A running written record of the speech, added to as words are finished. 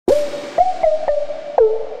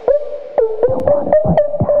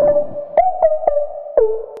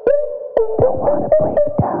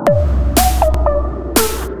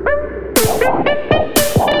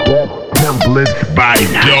templates by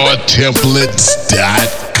yourtemplates.com.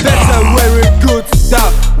 That's a very good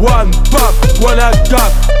stuff. One pop, one I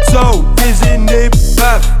got. So isn't it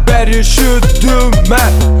bad? Bet you should do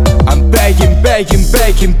math. I'm baking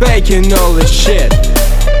all this shit.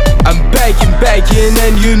 I'm baking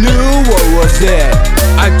and you knew what was it.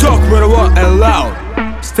 I talk when I want aloud,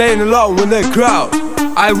 staying alone with the crowd.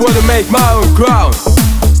 I wanna make my own crown.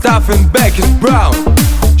 Stuff and back is brown.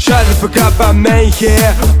 Shut the fuck up, I'm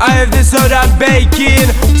here. I have this soda I'm baking.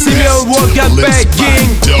 See me on walk, I'm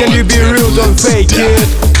begging. Can you be real, don't fake it.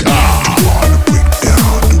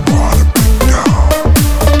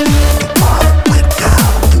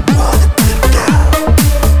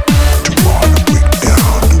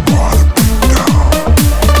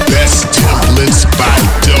 Best templates by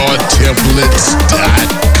yourtemplates.com.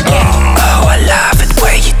 Oh, I love it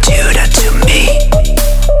when you do that to me.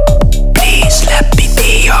 Please let me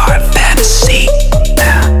be your fantasy.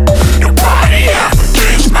 Nobody ever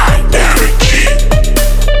takes my energy.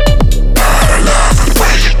 Oh, I love it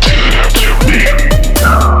when you do that to me.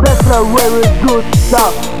 That's a very good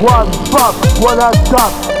stuff. One pop, one I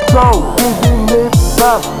got. So isn't it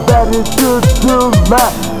bad? That is good to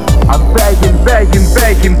math. I'm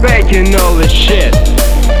baking all this shit.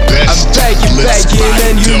 I'm baking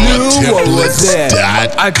and you knew what was it.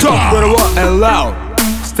 I talk when I want aloud,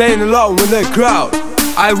 staying alone with the crowd.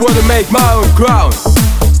 I wanna make my own crown.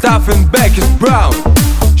 Stuff and back is brown.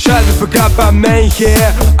 Shut the fuck up, I'm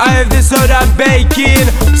here. I have this soda I'm baking.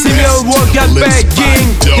 See me on walk, I'm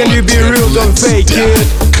begging. Can you be real, don't fake it.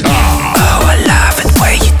 Oh, I love it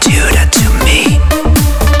when you do that to me.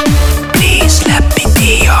 Please let me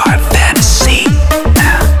be your fantasy.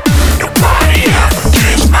 Nobody ever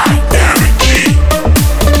takes my energy.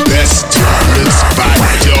 Best templates by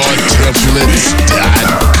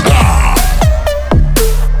yourtemplates.com.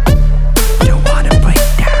 Don't wanna break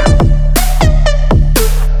down.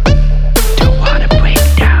 Don't wanna break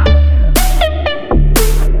down.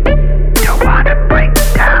 Don't wanna break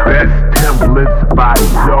down. Best templates by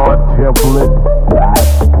yourtemplates.com.